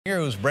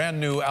Whose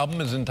brand new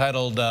album is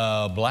entitled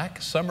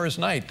Black Summer's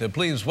Night.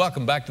 Please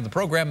welcome back to the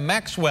program,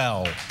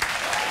 Maxwell.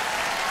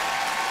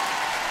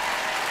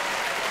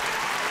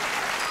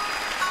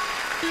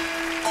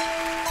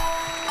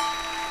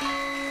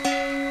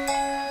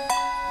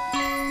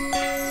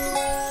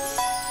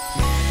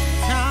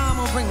 Time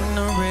will bring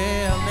the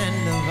real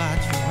end of our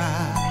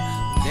trial.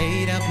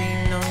 Day there'll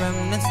be no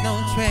remnants,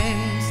 no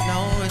trace,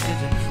 no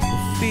residual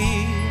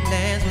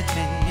feelings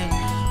within you.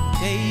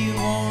 Day you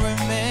won't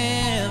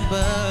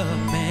remember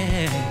me.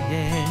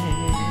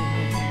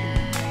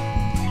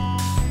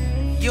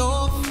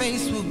 Your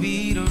face will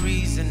be the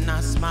reason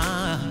I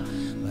smile,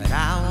 but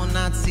I will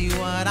not see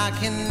what I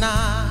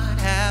cannot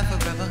have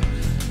forever.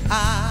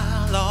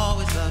 I'll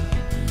always love you.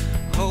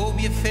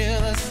 Hope you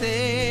feel the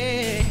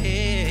same.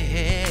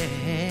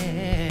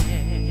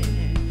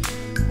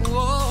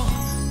 Whoa.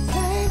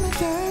 Game was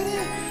dirty,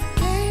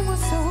 game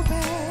was so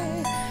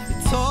bad.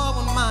 It tore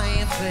when my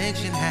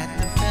infliction had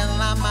to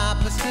fill out my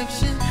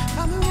prescription.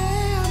 I'm a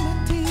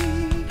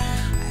remedy. I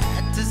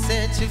had to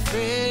set you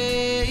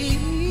free.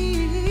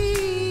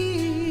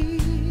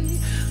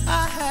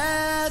 I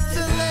had to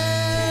let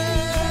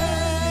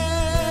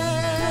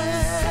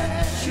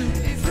you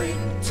be free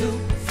to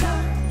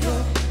fly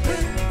your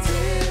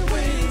pretty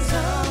wings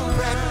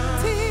around.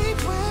 Pretty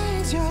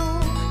wings,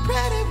 your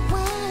pretty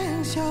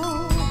wings,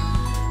 your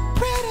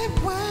pretty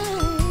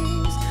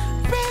wings,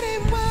 pretty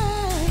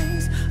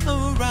wings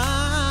around.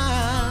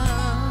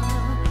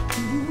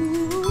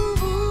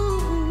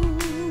 Ooh,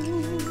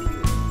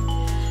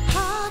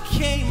 I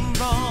came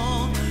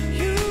wrong,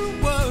 you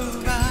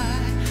were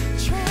right.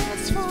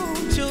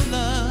 Transformed your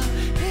love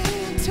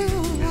into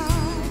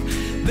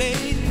life,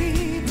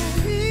 baby,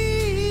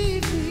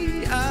 believe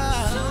me.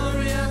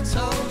 Sorry I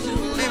told you.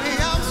 Baby,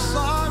 I'm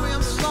sorry,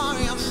 I'm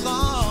sorry, I'm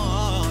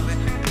sorry.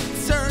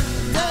 Turn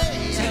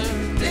day to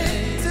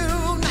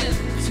night,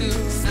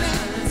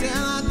 sleep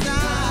till I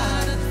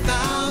died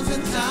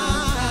 1,000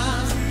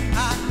 times. I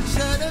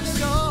should have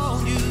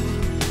shown you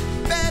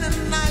better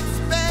nights,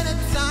 better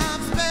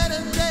times,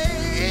 better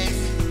days,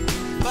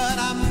 but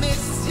I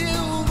miss you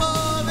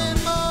more and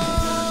more.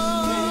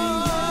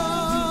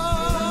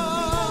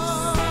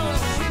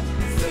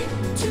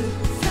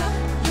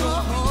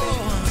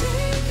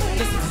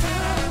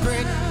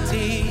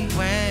 Pretty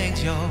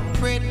wings, your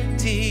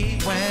pretty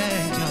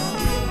wings, your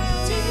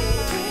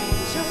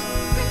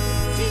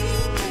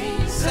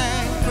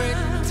say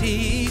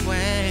pretty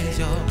wings,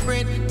 your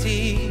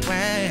pretty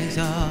wings,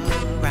 your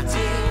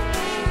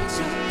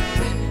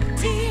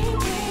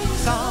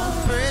so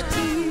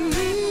pretty.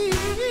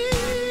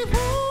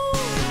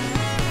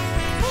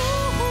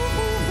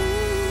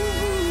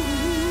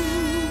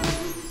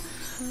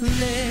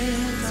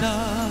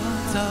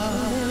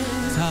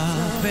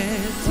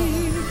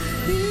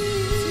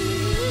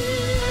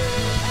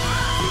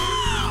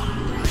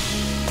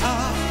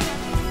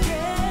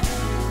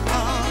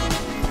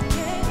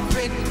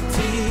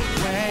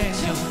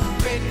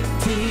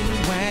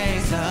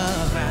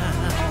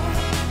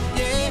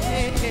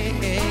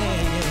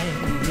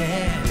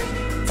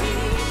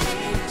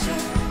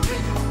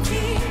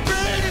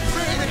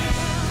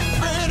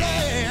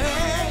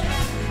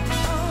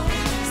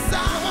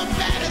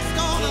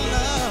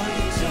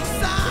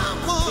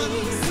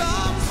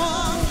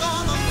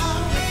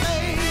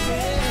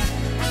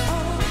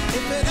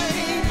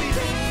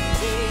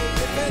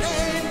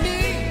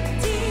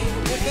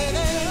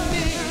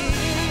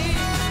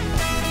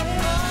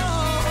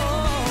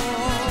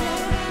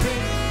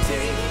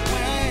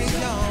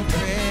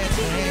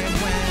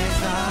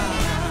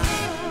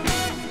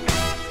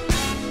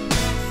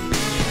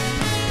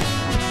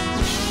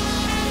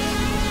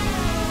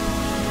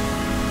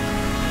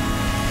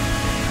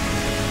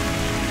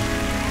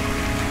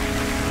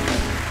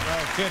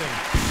 Kidding.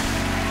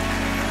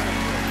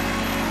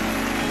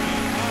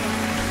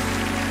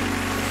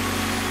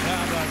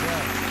 How about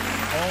that?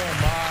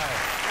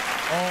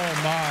 Oh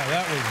my,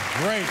 that was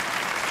great.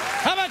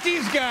 How about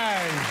these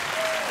guys?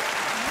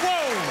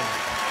 Whoa!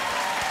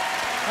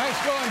 Nice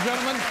going,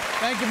 gentlemen.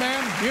 Thank you,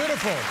 ma'am.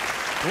 Beautiful.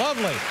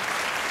 Lovely.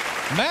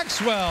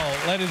 Maxwell,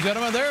 ladies and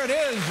gentlemen, there it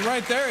is,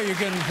 right there. You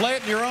can play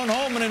it in your own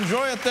home and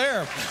enjoy it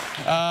there.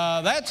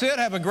 That's it.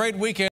 Have a great weekend.